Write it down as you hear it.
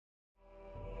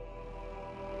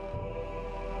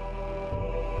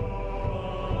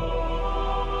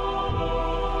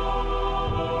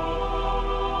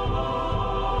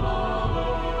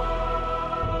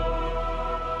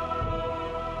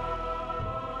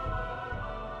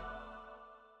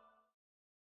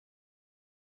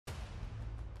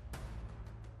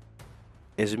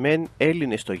Εσμέν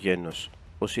Έλληνες το γένος,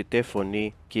 ως η τε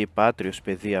φωνή και η πάτριος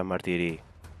παιδεία μαρτυρεί.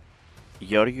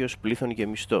 Γεώργιος πλήθων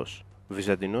γεμιστός,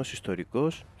 βυζαντινός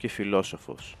ιστορικός και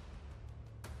φιλόσοφος.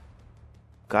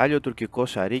 Κάλιο τουρκικό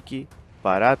σαρίκι,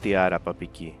 παράτη άρα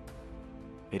παπική.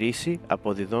 Ρίση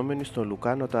αποδιδόμενη στον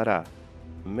Λουκάνο Ταρά,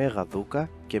 μέγα δούκα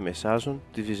και μεσάζων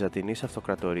της Βυζαντινής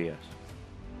Αυτοκρατορίας.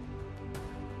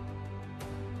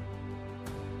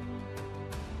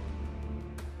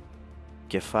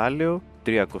 Κεφάλαιο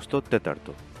 34.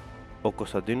 Ο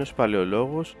Κωνσταντίνος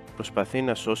Παλαιολόγος προσπαθεί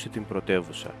να σώσει την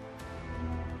πρωτεύουσα.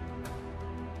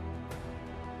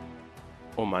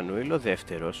 Ο Μανουήλ ο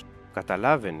Δεύτερος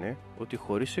καταλάβαινε ότι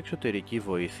χωρίς εξωτερική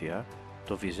βοήθεια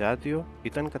το Βυζάντιο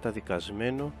ήταν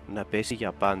καταδικασμένο να πέσει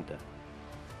για πάντα.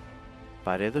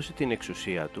 Παρέδωσε την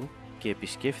εξουσία του και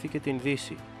επισκέφθηκε την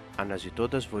Δύση,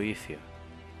 αναζητώντας βοήθεια.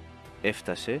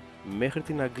 Έφτασε μέχρι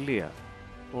την Αγγλία,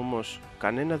 όμως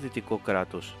κανένα δυτικό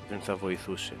κράτος δεν θα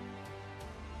βοηθούσε.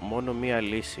 Μόνο μία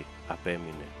λύση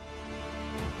απέμεινε.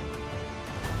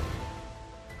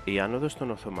 Η άνοδος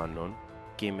των Οθωμανών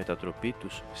και η μετατροπή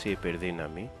τους σε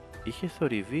υπερδύναμη είχε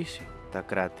θορυβήσει τα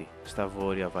κράτη στα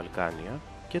Βόρεια Βαλκάνια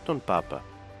και τον Πάπα.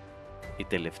 Η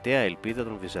τελευταία ελπίδα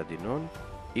των Βυζαντινών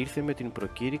ήρθε με την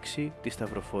προκήρυξη της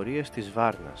Σταυροφορίας της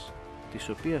Βάρνας, της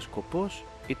οποίας σκοπός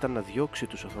ήταν να διώξει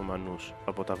τους Οθωμανούς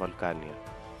από τα Βαλκάνια.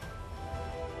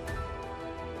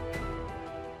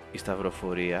 Η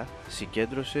Σταυροφορία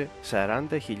συγκέντρωσε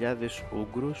 40.000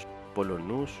 Ούγγρους,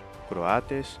 Πολωνούς,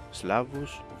 Κροάτες,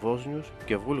 Σλάβους, Βόσνιους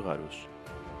και Βούλγαρους.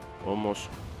 Όμως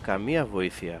καμία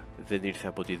βοήθεια δεν ήρθε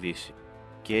από τη Δύση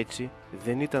και έτσι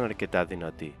δεν ήταν αρκετά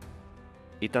δυνατή.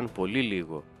 Ήταν πολύ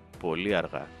λίγο, πολύ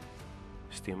αργά.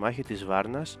 Στη μάχη της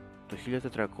Βάρνας το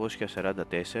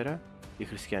 1444 οι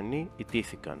χριστιανοί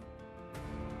ιτήθηκαν.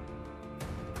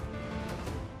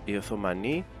 Οι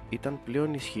Οθωμανοί ήταν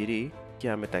πλέον ισχυροί και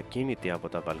αμετακίνητοι από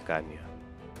τα Βαλκάνια.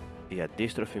 Η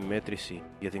αντίστροφη μέτρηση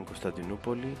για την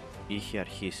Κωνσταντινούπολη είχε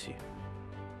αρχίσει.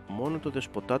 Μόνο το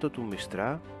δεσποτάτο του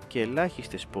Μυστρά και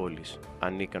ελάχιστες πόλεις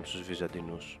ανήκαν στους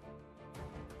Βυζαντινούς.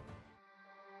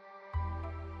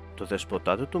 Το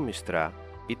δεσποτάτο του Μυστρά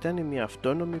ήταν μια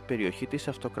αυτόνομη περιοχή της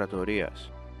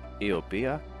αυτοκρατορίας, η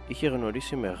οποία είχε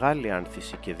γνωρίσει μεγάλη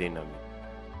άνθηση και δύναμη.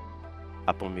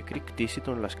 Από μικρή κτήση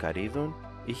των Λασκαρίδων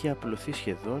είχε απλωθεί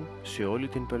σχεδόν σε όλη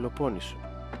την Πελοπόννησο.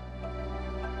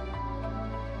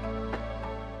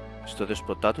 Στο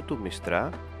δεσποτάτο του Μυστρά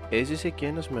έζησε και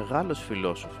ένας μεγάλος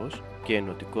φιλόσοφος και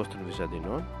ενωτικός των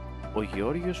Βυζαντινών, ο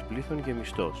Γεώργιος πλήθων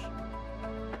γεμιστός.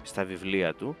 Στα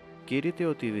βιβλία του κήρυται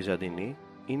ότι οι Βυζαντινοί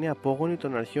είναι απόγονοι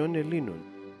των αρχαίων Ελλήνων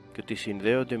και ότι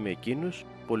συνδέονται με εκείνους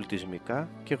πολιτισμικά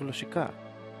και γλωσσικά.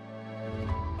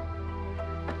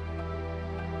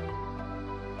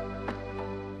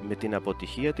 Με την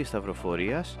αποτυχία της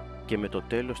Σταυροφορίας και με το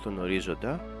τέλος των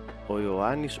ορίζοντα, ο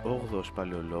Ιωάννης 8ος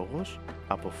Παλαιολόγος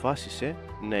αποφάσισε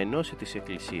να ενώσει τις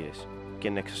εκκλησίες και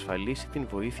να εξασφαλίσει την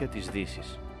βοήθεια της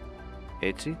Δύσης.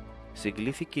 Έτσι,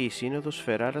 συγκλήθηκε η Σύνοδος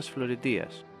Φεράρας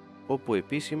Φλωρεντίας, όπου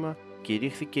επίσημα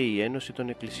κηρύχθηκε η Ένωση των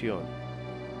Εκκλησιών.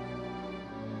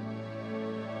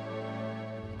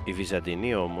 Οι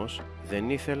Βυζαντινοί όμως δεν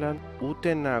ήθελαν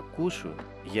ούτε να ακούσουν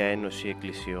για Ένωση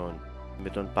Εκκλησιών με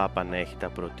τον Πάπα να έχει τα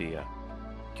πρωτεία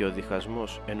και ο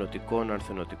διχασμός ενωτικών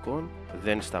αρθενωτικών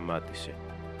δεν σταμάτησε.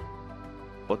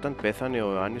 Όταν πέθανε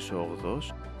ο Ιωάννης ο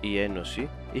 8ος, η Ένωση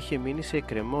είχε μείνει σε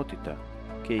εκκρεμότητα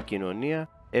και η κοινωνία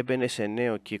έμπαινε σε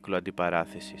νέο κύκλο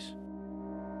αντιπαράθεσης.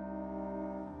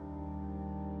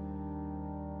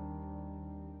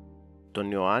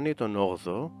 Τον Ιωάννη τον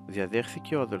 8ο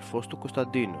διαδέχθηκε ο αδελφός του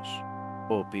Κωνσταντίνος,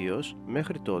 ο οποίος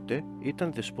μέχρι τότε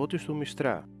ήταν δεσπότης του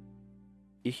Μυστρά.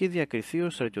 Είχε διακριθεί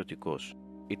ως στρατιωτικός,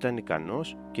 ήταν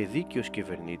ικανός και δίκαιος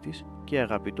κυβερνήτης και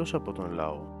αγαπητός από τον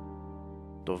λαό.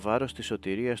 Το βάρος της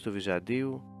σωτηρίας του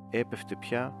Βυζαντίου έπεφτε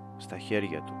πια στα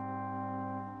χέρια του.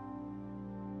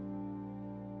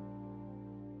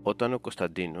 Όταν ο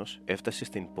Κωνσταντίνος έφτασε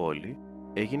στην πόλη,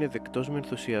 έγινε δεκτός με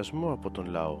ενθουσιασμό από τον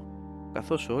λαό,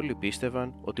 καθώς όλοι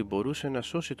πίστευαν ότι μπορούσε να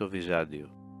σώσει το Βυζάντιο.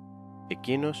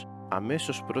 Εκείνος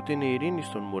αμέσως πρότεινε ειρήνη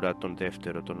στον Μουράτ τον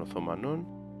Δεύτερο των Οθωμανών,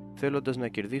 θέλοντας να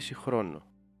κερδίσει χρόνο.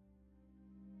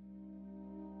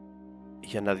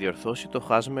 Για να διορθώσει το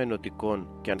χάσμα ενωτικών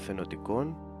και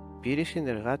ανθενωτικών, πήρε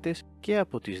συνεργάτες και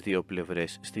από τις δύο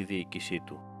πλευρές στη διοίκησή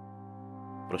του.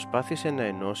 Προσπάθησε να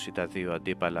ενώσει τα δύο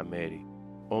αντίπαλα μέρη,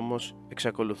 όμως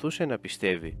εξακολουθούσε να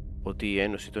πιστεύει ότι η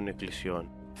Ένωση των Εκκλησιών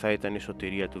θα ήταν η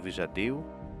σωτηρία του Βυζαντίου,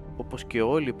 όπως και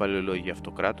όλοι οι παλαιολόγοι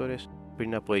αυτοκράτορες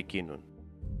πριν από εκείνον.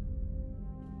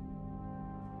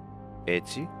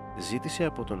 Έτσι, ζήτησε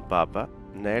από τον Πάπα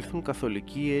να έρθουν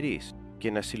καθολικοί ιερείς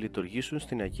και να συλλειτουργήσουν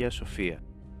στην Αγία Σοφία.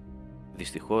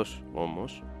 Δυστυχώς,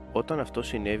 όμως, Όταν αυτό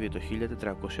συνέβη το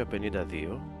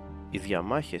 1452, οι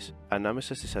διαμάχες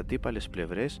ανάμεσα στις αντίπαλες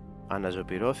πλευρές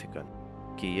αναζωπυρώθηκαν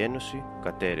και η Ένωση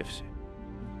κατέρρευσε.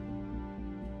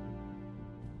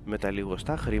 Με τα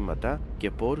λιγοστά χρήματα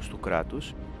και πόρους του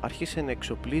κράτους άρχισε να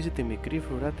εξοπλίζει τη μικρή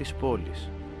φρουρά της πόλης,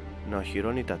 να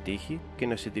οχυρώνει τα τείχη και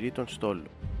να συντηρεί τον στόλο.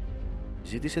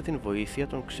 Ζήτησε την βοήθεια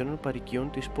των ξένων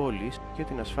παροικιών της πόλης για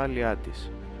την ασφάλειά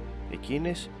της.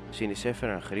 Εκείνες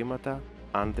συνεισέφεραν χρήματα,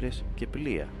 άνδρες και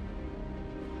πλοία.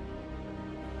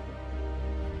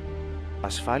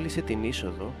 Ασφάλισε την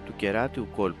είσοδο του κεράτιου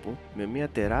κόλπου με μια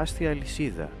τεράστια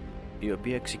αλυσίδα, η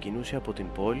οποία ξεκινούσε από την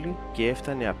πόλη και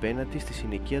έφτανε απέναντι στη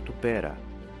συνοικία του Πέρα.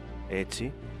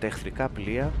 Έτσι, τα εχθρικά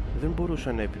πλοία δεν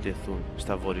μπορούσαν να επιτεθούν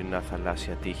στα βορεινά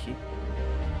θαλάσσια τείχη.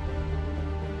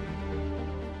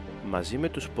 Μαζί με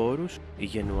τους πόρους, οι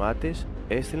Γενουάτες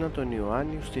έστειλαν τον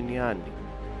Ιωάννιο στην Ιάννη,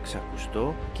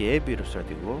 ξακουστό και έμπειρο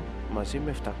στρατηγό μαζί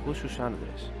με 700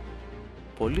 άνδρες.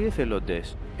 Πολλοί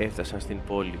εθελοντές έφτασαν στην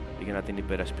πόλη για να την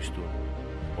υπερασπιστούν,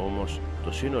 όμως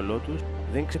το σύνολό τους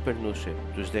δεν ξεπερνούσε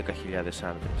τους 10.000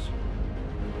 άνδρες.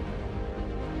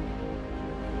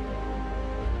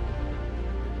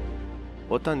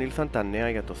 Όταν ήλθαν τα νέα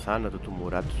για το θάνατο του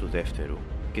Μουράτ του δεύτερου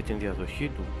και την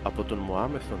διαδοχή του από τον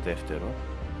Μωάμεθ τον δεύτερο,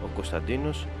 ο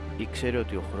Κωνσταντίνος ήξερε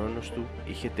ότι ο χρόνος του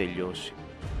είχε τελειώσει.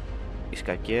 Η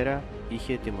σκακέρα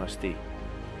είχε ετοιμαστεί,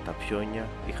 τα πιόνια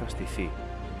είχαν στηθεί.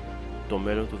 Το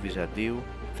μέλλον του Βυζαντίου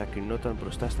θα κρινόταν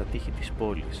μπροστά στα τείχη της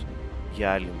πόλης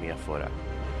για άλλη μια φορά.